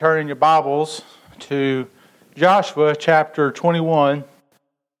Turn in your Bibles to Joshua chapter 21.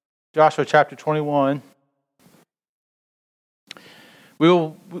 Joshua chapter 21.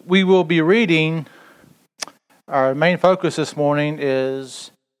 We will be reading, our main focus this morning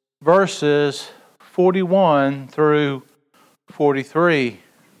is verses 41 through 43.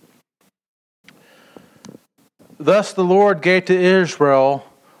 Thus the Lord gave to Israel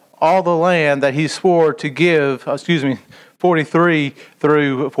all the land that he swore to give, 43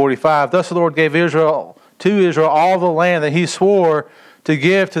 through 45. Thus the Lord gave to Israel all the land that he swore to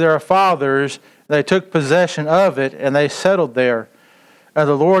give to their fathers. They took possession of it, and they settled there. And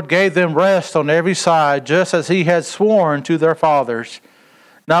the Lord gave them rest on every side, just as he had sworn to their fathers.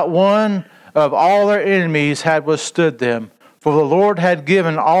 Not one of all their enemies had withstood them, for the Lord had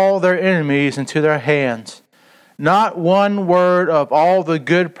given all their enemies into their hands. Not one word of all the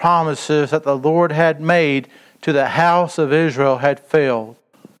good promises that the Lord had made to the house of Israel had failed.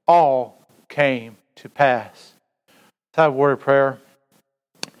 All came to pass. Let's have a word of prayer.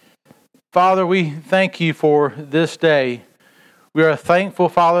 Father, we thank you for this day. We are thankful,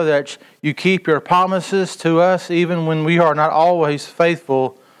 Father, that you keep your promises to us even when we are not always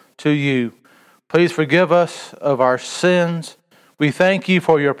faithful to you. Please forgive us of our sins. We thank you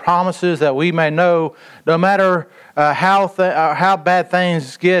for your promises that we may know, no matter how bad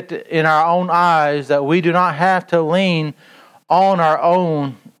things get in our own eyes, that we do not have to lean on our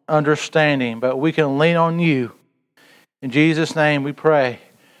own understanding, but we can lean on you. In Jesus' name we pray.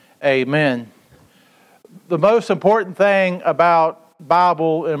 Amen. The most important thing about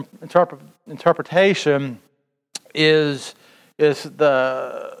Bible interpretation is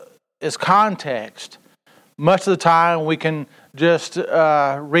context. Much of the time we can just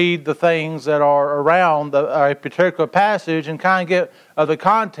read the things that are around a particular passage and kind of get the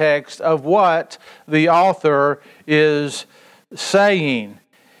context of what the author is saying.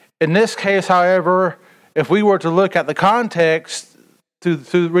 In this case, however, if we were to look at the context,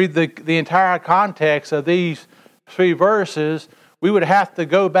 to read the entire context of these three verses, we would have to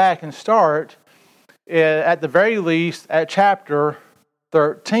go back and start, at the very least, at chapter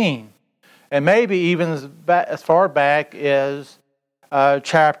 13. And maybe even as far back as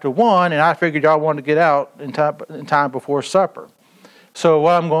chapter 1, and I figured y'all wanted to get out in time before supper. So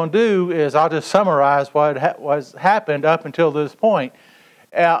what I'm going to do is I'll just summarize what was happened up until this point.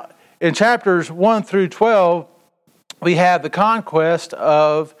 In chapters 1 through 12, we have the conquest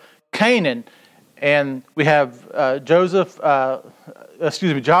of Canaan, and we have Joshua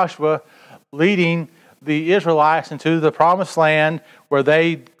leading the Israelites into the promised land where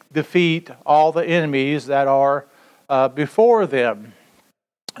they defeat all the enemies that are before them.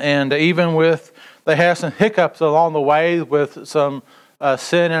 And even they have some hiccups along the way with some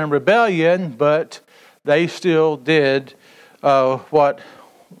sin and rebellion, but they still did what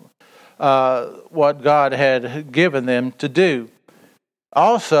God had given them to do.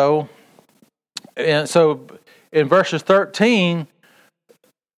 Also, and so in verses 13,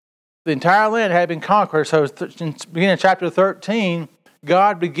 the entire land had been conquered. So beginning of chapter 13,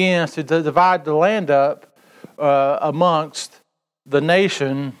 God begins to divide the land up amongst the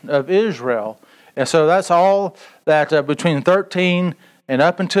nation of Israel. And so that's all that between 13 and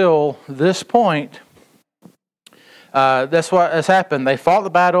up until this point, that's what has happened. They fought the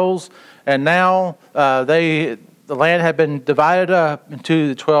battles, and now the land had been divided up into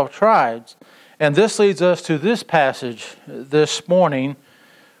the 12 tribes. And this leads us to this passage this morning,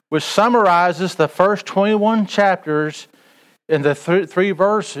 which summarizes the first 21 chapters in the three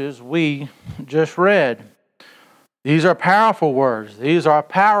verses we just read. These are powerful words. These are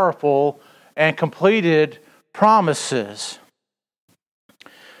powerful and completed promises.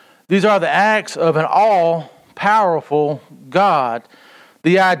 These are the acts of an all-powerful God.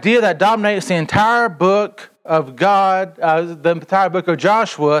 The idea that dominates the entire book of God, the entire book of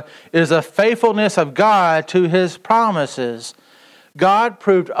Joshua, is the faithfulness of God to his promises. God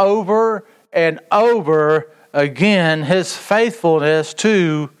proved over and over again his faithfulness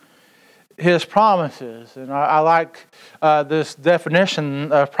to his promises. And I like this definition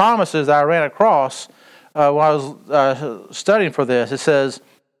of promises I ran across when I was studying for this. It says,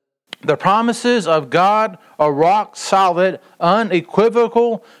 the promises of God are rock-solid,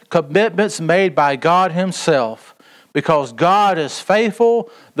 unequivocal commitments made by God himself. Because God is faithful,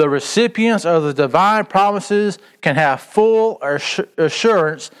 the recipients of the divine promises can have full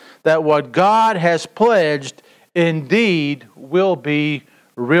assurance that what God has pledged indeed will be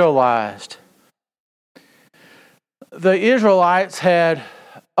realized. The Israelites had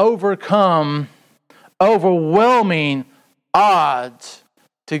overcome overwhelming odds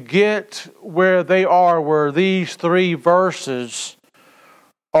to get where they are, where these three verses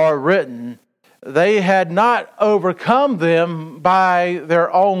are written, they had not overcome them by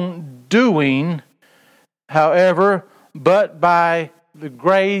their own doing, however, but by the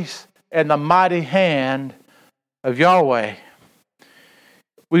grace and the mighty hand of Yahweh.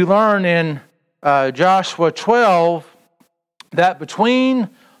 We learn in Joshua 12 that between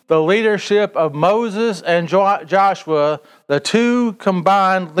the leadership of Moses and Joshua, the two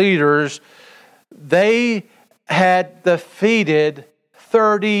combined leaders, they had defeated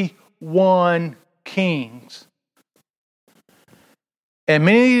 31 kings. And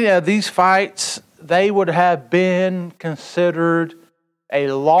many of these fights, they would have been considered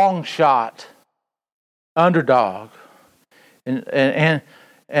a long shot underdog. And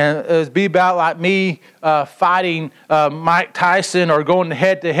it would be about like me fighting Mike Tyson or going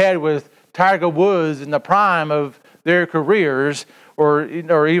head to head with Tiger Woods in the prime of their careers, or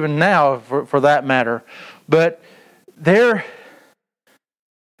even now for that matter. But there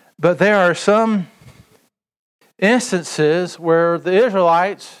are some instances where the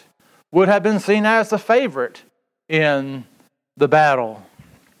Israelites would have been seen as the favorite in the battle.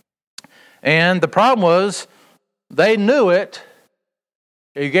 And the problem was, they knew it.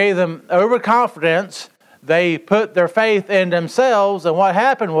 It gave them overconfidence. They put their faith in themselves, and what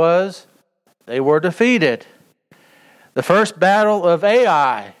happened was, they were defeated. The first battle of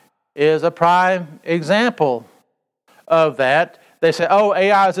Ai is a prime example of that. They say, oh,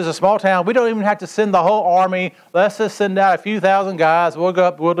 Ai is just a small town. We don't even have to send the whole army. Let's just send out a few thousand guys. We'll go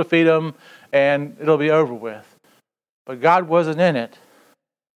up, we'll defeat them, and it'll be over with. But God wasn't in it.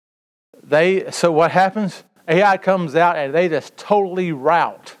 So what happens? Ai comes out and they just totally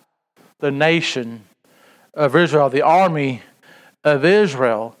rout the nation of Israel, the army of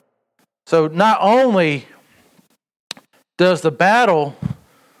Israel. So not only does the battle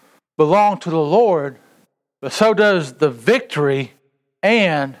belong to the Lord, but so does the victory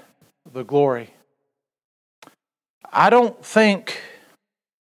and the glory. I don't think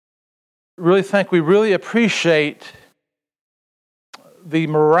we really appreciate the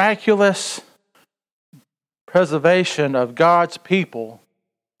miraculous preservation of God's people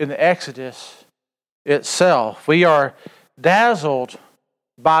in the Exodus itself. We are dazzled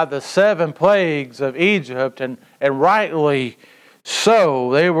by the 7 plagues of Egypt, and rightly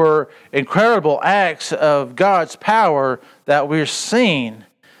so. They were incredible acts of God's power that we're seeing.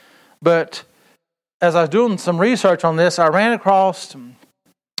 But as I was doing some research on this, I ran across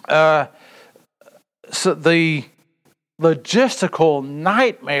the logistical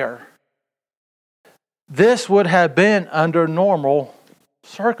nightmare this would have been under normal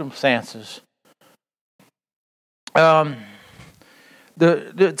circumstances. Some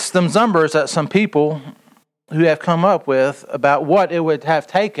numbers that some people who have come up with about what it would have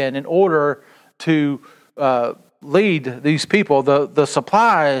taken in order to lead these people, the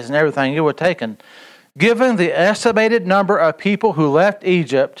supplies and everything it would have taken. Given the estimated number of people who left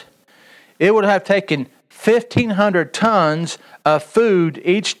Egypt, it would have taken 1,500 tons of food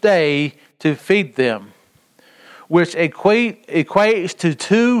each day to feed them, which equates to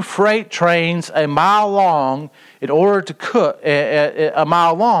 2 freight trains a mile long in order to cook a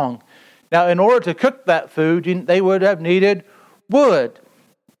mile long. Now, in order to cook that food, they would have needed wood,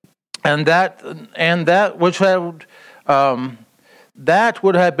 and that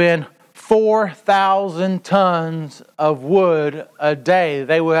would have been 4,000 tons of wood a day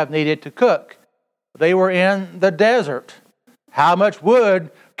they would have needed to cook. They were in the desert. How much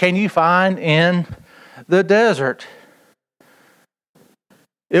wood can you find in the desert?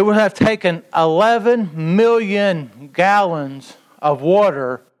 It would have taken 11 million gallons of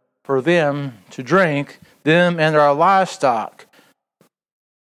water for them to drink, them and their livestock.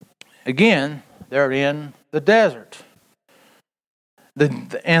 Again, they're in the desert.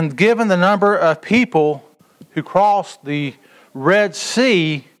 And given the number of people who crossed the Red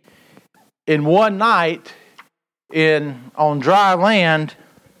Sea in one night on dry land,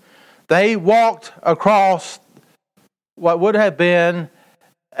 they walked across what would have been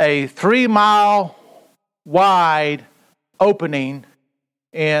a 3-mile wide opening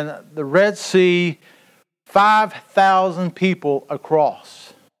in the Red Sea, 5,000 people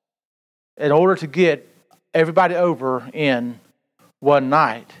across, in order to get everybody over in one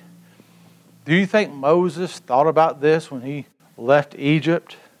night. Do you think Moses thought about this when he left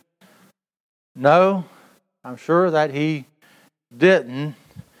Egypt? No, I'm sure that he didn't.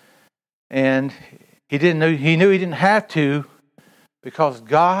 And he knew he didn't have to, because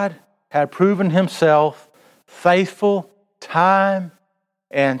God had proven himself faithful time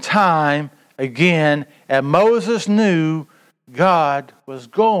and time again, and Moses knew God was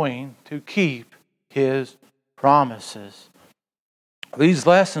going to keep his promises. These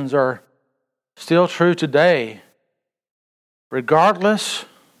lessons are still true today. Regardless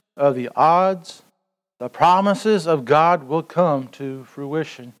of the odds, the promises of God will come to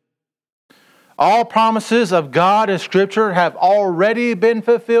fruition. All promises of God in Scripture have already been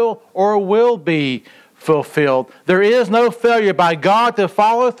fulfilled or will be fulfilled. There is no failure by God to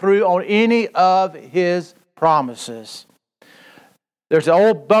follow through on any of His promises. There's the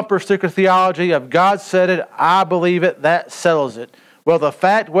old bumper sticker theology of God said it, I believe it, that settles it. Well, the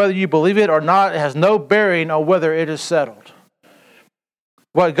fact whether you believe it or not has no bearing on whether it is settled.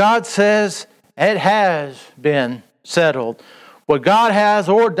 What God says, it has been settled. What God has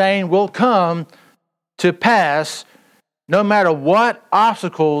ordained will come to pass no matter what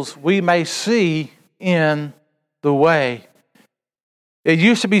obstacles we may see in the way. It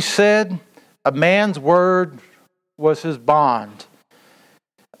used to be said, a man's word was his bond.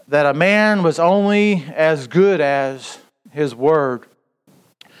 That a man was only as good as his word.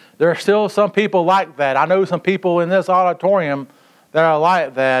 There are still some people like that. I know some people in this auditorium that are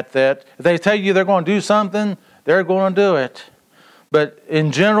like that if they tell you they're going to do something, they're going to do it. But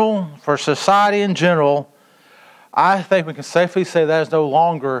in general, for society in general, I think we can safely say that is no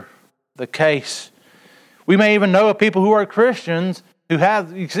longer the case. We may even know of people who are Christians who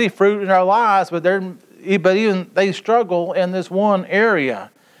have, you see fruit in their lives, but even they struggle in this one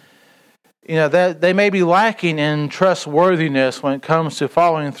area. You know, that they may be lacking in trustworthiness when it comes to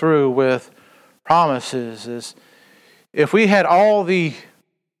following through with promises. If we had all the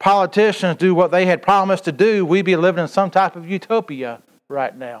politicians do what they had promised to do, we'd be living in some type of utopia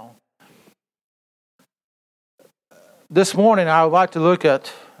right now. This morning, I would like to look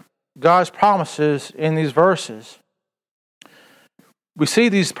at God's promises in these verses. We see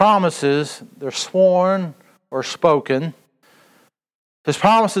these promises, they're sworn or spoken. His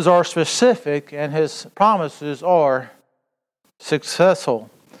promises are specific and His promises are successful.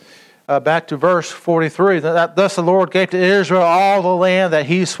 Back to verse 43. Thus the Lord gave to Israel all the land that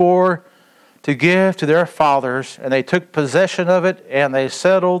He swore to give to their fathers, and they took possession of it, and they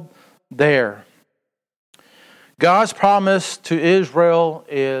settled there. God's promise to Israel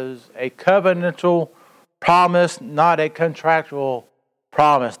is a covenantal promise, not a contractual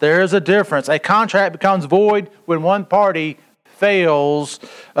promise. There is a difference. A contract becomes void when one party fails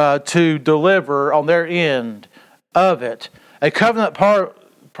to deliver on their end of it. A covenant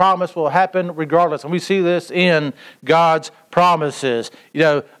promise will happen regardless. And we see this in God's promises. You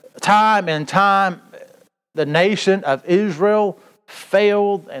know, time and time, the nation of Israel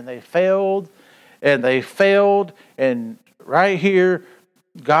failed and they failed and they failed. And right here,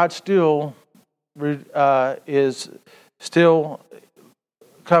 God still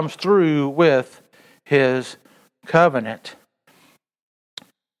comes through with His covenant.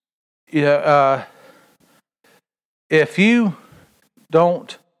 You know, if you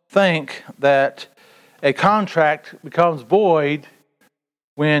don't think that a contract becomes void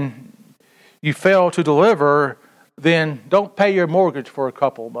when you fail to deliver, then don't pay your mortgage for a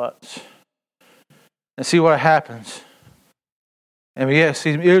couple months and see what happens. And yes,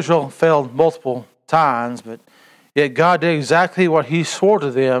 Israel failed multiple times, but yet God did exactly what He swore to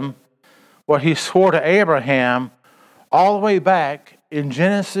them, what He swore to Abraham, all the way back in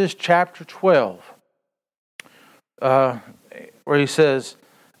Genesis chapter 12, where He says,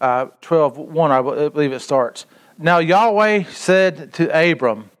 12:1, I believe it starts. Now Yahweh said to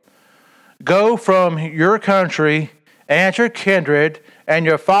Abram, go from your country and your kindred and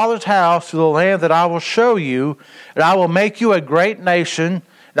your father's house to the land that I will show you, and I will make you a great nation,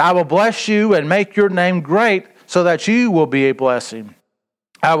 and I will bless you and make your name great so that you will be a blessing.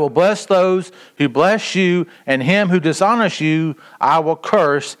 I will bless those who bless you, and him who dishonors you I will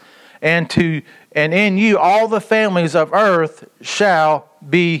curse, and in you all the families of earth shall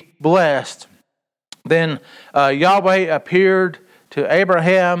be blessed. Then Yahweh appeared to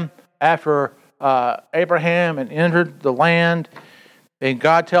Abraham after Abraham had entered the land, and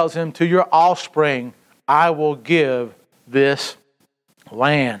God tells him, to your offspring I will give this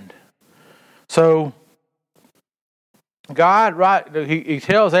land. So God, he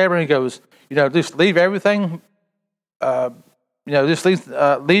tells Abraham, he goes, just leave everything, just leave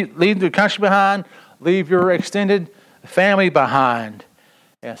the country behind, leave your extended family behind.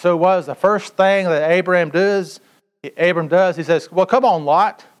 And so what was the first thing that Abram does? He says, well, come on,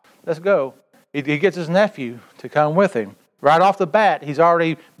 Lot, let's go. He gets his nephew to come with him. Right off the bat, he's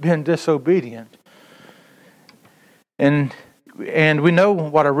already been disobedient. And we know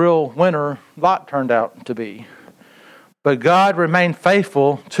what a real winner Lot turned out to be. But God remained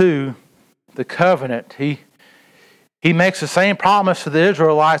faithful to the covenant. He makes the same promise to the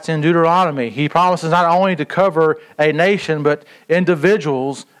Israelites in Deuteronomy. He promises not only to cover a nation, but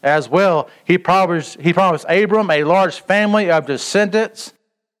individuals as well. He promised Abram a large family of descendants,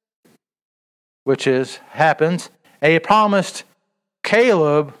 which happens. And he promised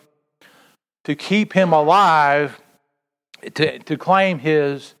Caleb to keep him alive to claim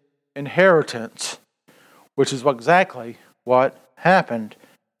his inheritance, which is exactly what happened.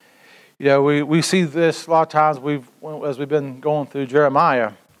 We see this a lot of times as we've been going through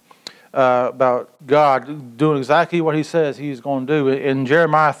Jeremiah about God doing exactly what He says He's going to do. In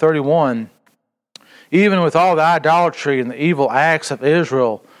Jeremiah 31, even with all the idolatry and the evil acts of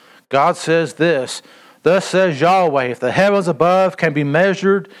Israel, God says this, "Thus says Yahweh, if the heavens above can be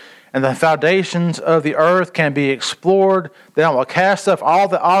measured and the foundations of the earth can be explored, then I will cast off all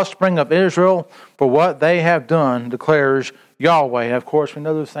the offspring of Israel for what they have done, declares Yahweh." And of course, we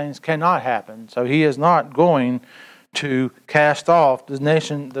know those things cannot happen. So He is not going to cast off the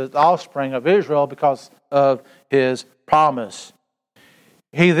nation, the offspring of Israel, because of His promise.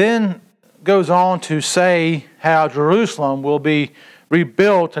 He then goes on to say how Jerusalem will be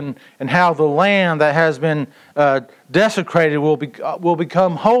rebuilt and how the land that has been desecrated will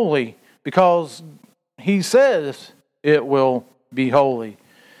become holy, because He says it will be holy.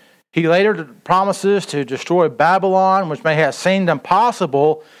 He later promises to destroy Babylon, which may have seemed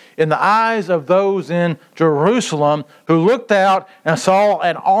impossible in the eyes of those in Jerusalem who looked out and saw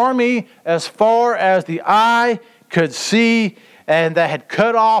an army as far as the eye could see, and that had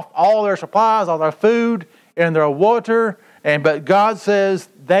cut off all their supplies, all their food and their water. But God says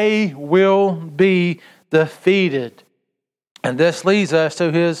they will be defeated. And this leads us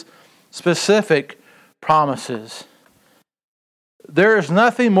to His specific promises. There is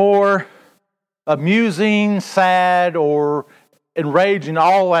nothing more amusing, sad, or enraging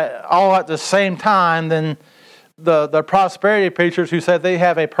all at the same time than the prosperity preachers who said they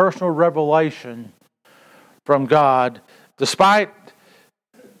have a personal revelation from God, despite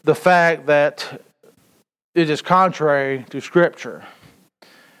the fact that it is contrary to Scripture.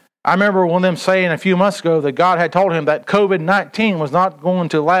 I remember one of them saying a few months ago that God had told him that COVID-19 was not going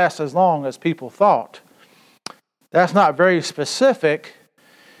to last as long as people thought. That's not very specific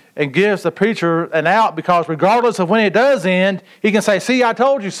and gives the preacher an out, because regardless of when it does end, he can say, "See, I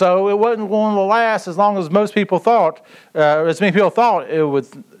told you so. It wasn't going to last as long as most people thought, as many people thought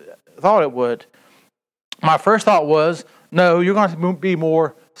it would." My first thought was, no, you're going to be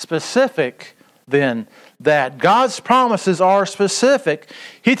more specific than that. God's promises are specific.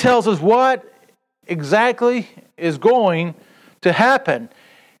 He tells us what exactly is going to happen.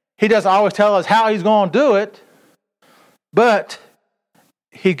 He doesn't always tell us how He's going to do it, but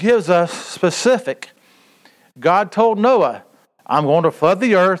He gives us specific. God told Noah, "I'm going to flood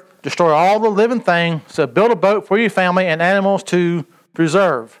the earth, destroy all the living things, so build a boat for your family and animals to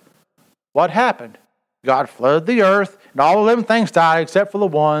preserve." What happened? God flooded the earth, and all the living things died except for the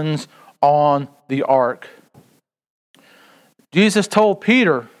ones on the ark. Jesus told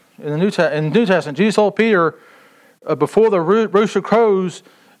Peter, in the New Testament, Jesus told Peter, before the rooster crows,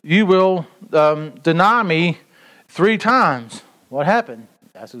 you will deny me 3 times. What happened?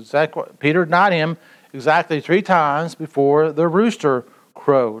 That's exactly what Peter denied Him exactly 3 times before the rooster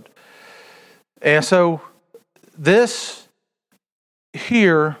crowed. And so this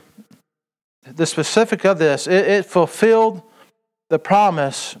here, the specific of this, it fulfilled the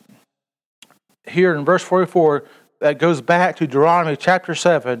promise here in verse 44 that goes back to Deuteronomy chapter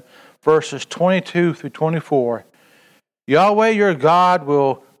 7, verses 22 through 24. Yahweh your God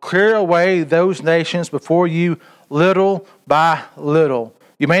will clear away those nations before you little by little.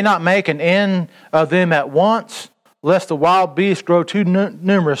 You may not make an end of them at once, lest the wild beasts grow too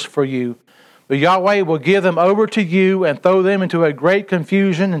numerous for you. But Yahweh will give them over to you and throw them into a great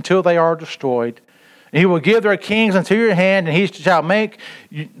confusion until they are destroyed. And He will give their kings into your hand, and He shall make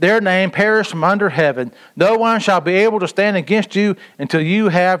their name perish from under heaven. No one shall be able to stand against you until you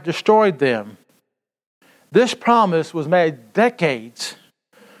have destroyed them. This promise was made decades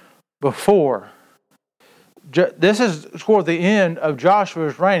before. This is toward the end of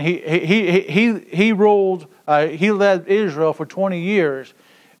Joshua's reign. He ruled. He led Israel for 20 years.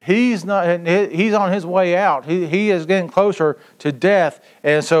 He's on his way out. He is getting closer to death,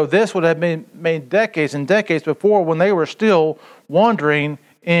 and so this would have been made decades and decades before, when they were still wandering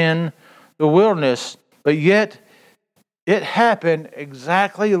in the wilderness. But yet, it happened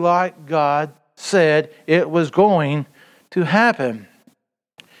exactly like God said it was going to happen.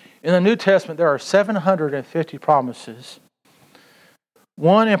 In the New Testament, there are 750 promises.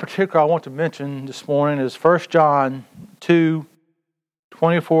 One in particular I want to mention this morning is 1 John 2,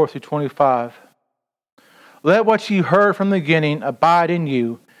 24 through 25. Let what you heard from the beginning abide in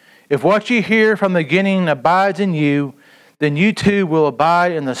you. If what you hear from the beginning abides in you, then you too will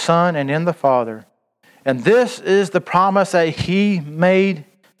abide in the Son and in the Father. And this is the promise that He made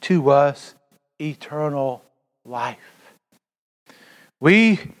to us, eternal life.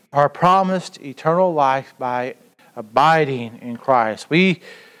 We are promised eternal life by abiding in Christ. We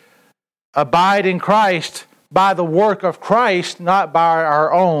abide in Christ by the work of Christ, not by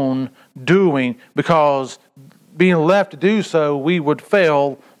our own doing, because being left to do so, we would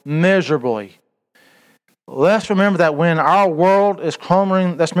fail miserably. Let's remember that when our world is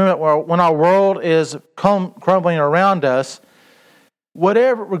crumbling, when our world is crumbling around us,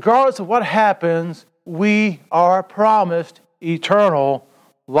 regardless of what happens, we are promised eternal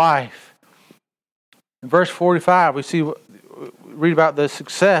life. In verse 45, we read about the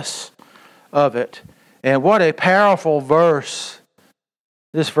success of it. And what a powerful verse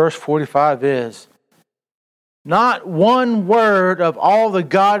this verse 45 is. Not one word of all the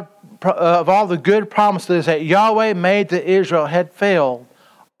good promises that Yahweh made to Israel had failed.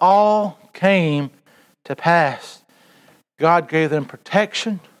 All came to pass. God gave them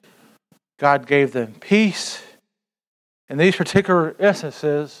protection. God gave them peace. In these particular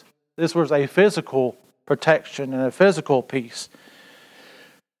instances, this was a physical protection and a physical peace.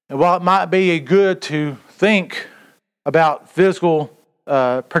 And while it might be good to think about physical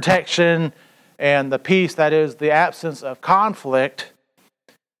protection and the peace that is the absence of conflict,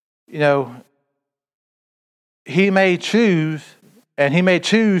 He may choose, and He may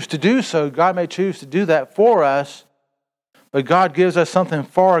choose to do so. God may choose to do that for us, but God gives us something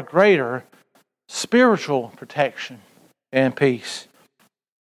far greater, spiritual protection and peace.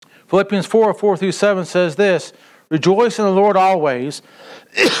 Philippians 4:4-7 says this, "Rejoice in the Lord always."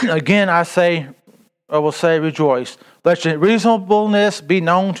 Again, I will say rejoice. Let your reasonableness be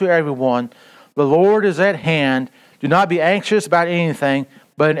known to everyone. The Lord is at hand. Do not be anxious about anything,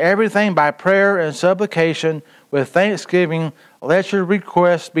 but in everything by prayer and supplication with thanksgiving, let your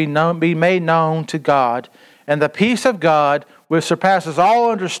requests be made known to God. And the peace of God, which surpasses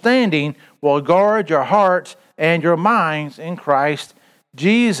all understanding, will guard your hearts and your minds in Christ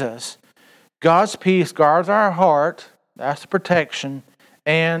Jesus. God's peace guards our heart, that's the protection,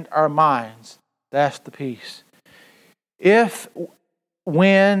 and our minds, that's the peace. If,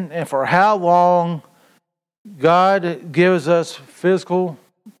 when, and for how long God gives us physical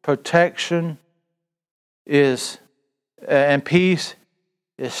protection and peace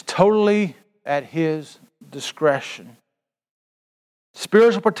is totally at His discretion.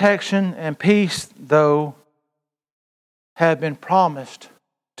 Spiritual protection and peace, though, have been promised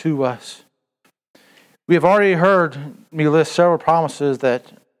to us. We have already heard me list several promises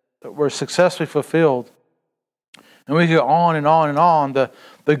that were successfully fulfilled. And we go on and on and on.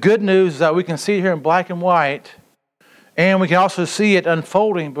 The good news is that we can see it here in black and white, and we can also see it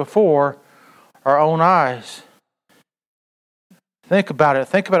unfolding before our own eyes. Think about it.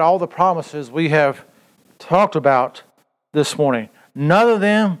 Think about all the promises we have talked about this morning. None of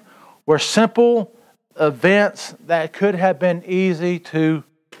them were simple events that could have been easy to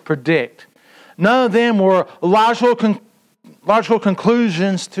predict. None of them were logical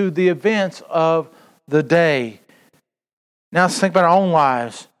conclusions to the events of the day. Now let's think about our own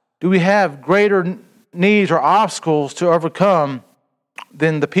lives. Do we have greater needs or obstacles to overcome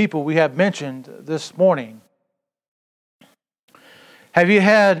than the people we have mentioned this morning? Have you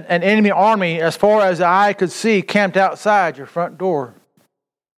had an enemy army as far as the eye could see camped outside your front door?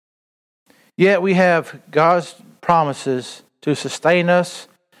 Yet we have God's promises to sustain us,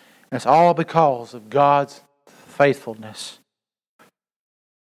 and it's all because of God's faithfulness.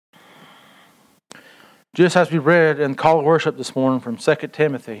 Just as we read in Call to Worship this morning from 2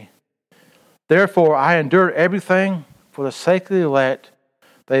 Timothy, "Therefore I endured everything for the sake of the elect,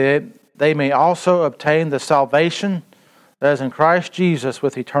 they may also obtain the salvation that is in Christ Jesus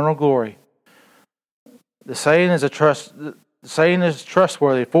with eternal glory." The saying is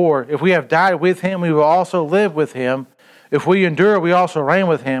trustworthy, for if we have died with Him, we will also live with Him. If we endure, we also reign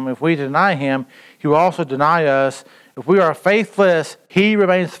with Him. If we deny Him, He will also deny us. If we are faithless, He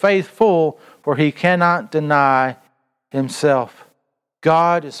remains faithful, for He cannot deny Himself.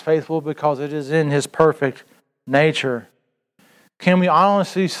 God is faithful because it is in His perfect nature. Can we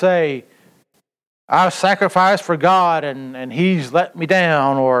honestly say, I've sacrificed for God and He's let me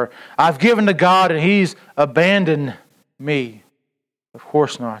down, or I've given to God and He's abandoned me? Of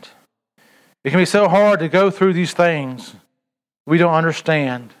course not. It can be so hard to go through these things we don't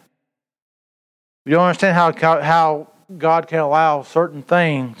understand. We don't understand how God can allow certain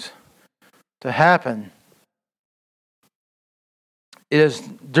things to happen. it is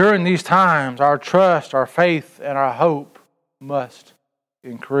during these times our trust, our faith, and our hope must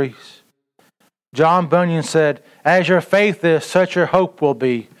increase. John Bunyan said, "As your faith is, such your hope will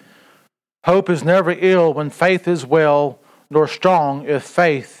be. Hope is never ill when faith is well, nor strong if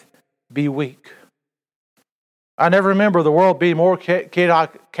faith be weak." I never remember the world being more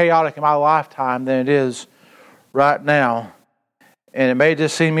chaotic in my lifetime than it is right now. And it may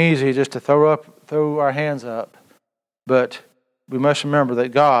just seem easy just to throw our hands up. But we must remember that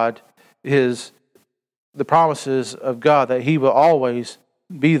God is the promises of God, that He will always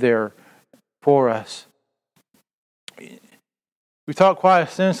be there for us. We talked quite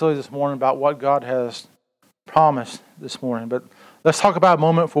extensively this morning about what God has promised this morning. But let's talk about a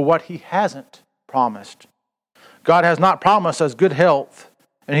moment for what He hasn't promised. God has not promised us good health,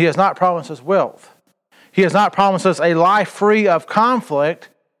 and He has not promised us wealth. He has not promised us a life free of conflict,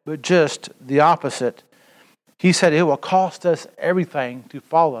 but just the opposite. He said it will cost us everything to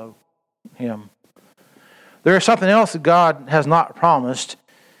follow Him. There is something else that God has not promised,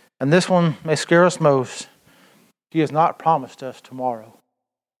 and this one may scare us most. He has not promised us tomorrow.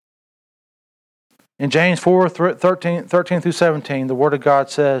 In James 4:13 through 17, the Word of God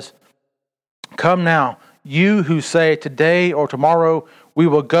says, "Come now, you who say today or tomorrow we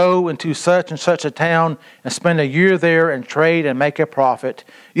will go into such and such a town and spend a year there and trade and make a profit.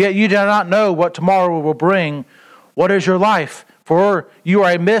 Yet you do not know what tomorrow will bring. What is your life? For you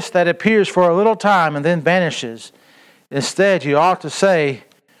are a mist that appears for a little time and then vanishes. Instead, you ought to say,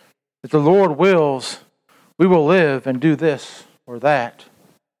 if the Lord wills, we will live and do this or that.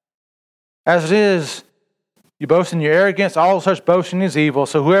 As it is, you boast in your arrogance. All such boasting is evil.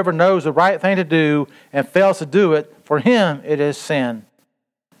 So whoever knows the right thing to do and fails to do it, for him it is sin."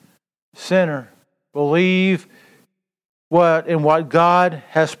 Sinner, believe in what God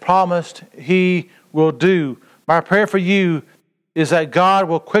has promised He will do. My prayer for you is that God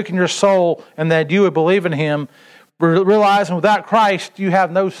will quicken your soul and that you would believe in Him, realizing without Christ you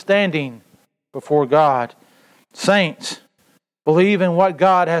have no standing before God. Saints, believe in what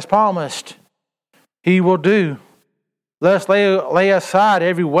God has promised He will do. Let us lay aside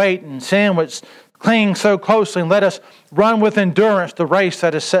every weight and sin which clings so closely, and let us run with endurance the race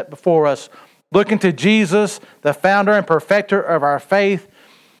that is set before us, looking to Jesus, the founder and perfecter of our faith,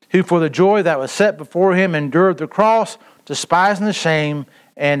 who for the joy that was set before Him endured the cross, despising the shame,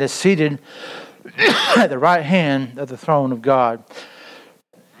 and is seated at the right hand of the throne of God.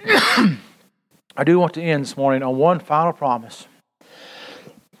 I do want to end this morning on one final promise.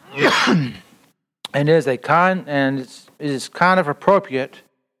 And it is kind of appropriate.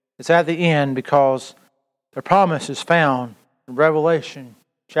 It's at the end because the promise is found in Revelation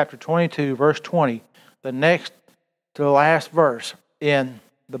chapter 22, verse 20, the next to the last verse in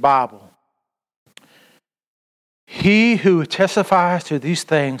the Bible. He who testifies to these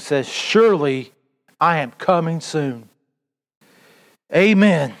things says, "Surely I am coming soon."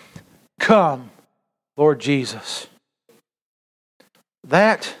 Amen. Come, Lord Jesus.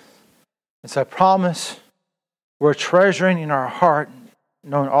 That is a promise we're treasuring in our heart,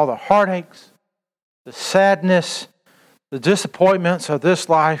 knowing all the heartaches, the sadness, the disappointments of this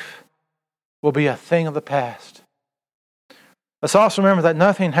life will be a thing of the past. Let's also remember that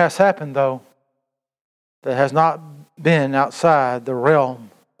nothing has happened, though, that has not been outside the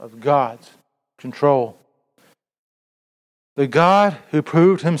realm of God's control. The God who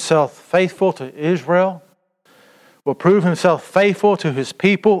proved Himself faithful to Israel will prove Himself faithful to His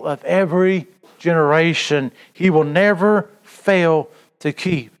people of every generation. He will never fail to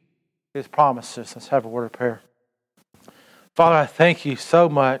keep His promises. Let's have a word of prayer. Father, I thank You so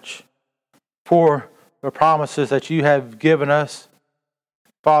much for the promises that You have given us.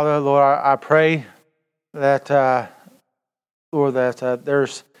 Father, Lord, I pray that,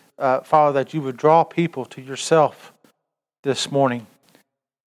 there's, Father, that You would draw people to Yourself this morning.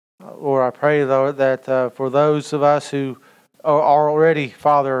 Lord, I pray, Lord, that for those of us who are already,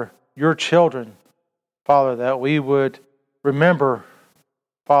 Father, Your children, Father, that we would remember,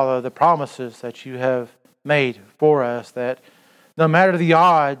 Father, the promises that You have made for us, that no matter the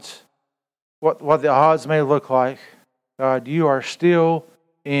odds, what the odds may look like, God, You are still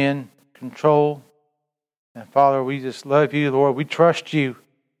in control. And Father, we just love You, Lord. We trust You,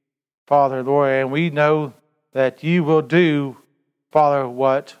 Father, Lord, and we know that You will do, Father,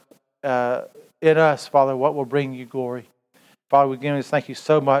 what in us, Father, what will bring You glory. Father, we again just thank You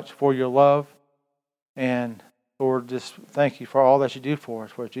so much for Your love. And Lord, just thank You for all that You do for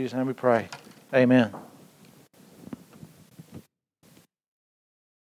us. For in Jesus' name we pray. Amen.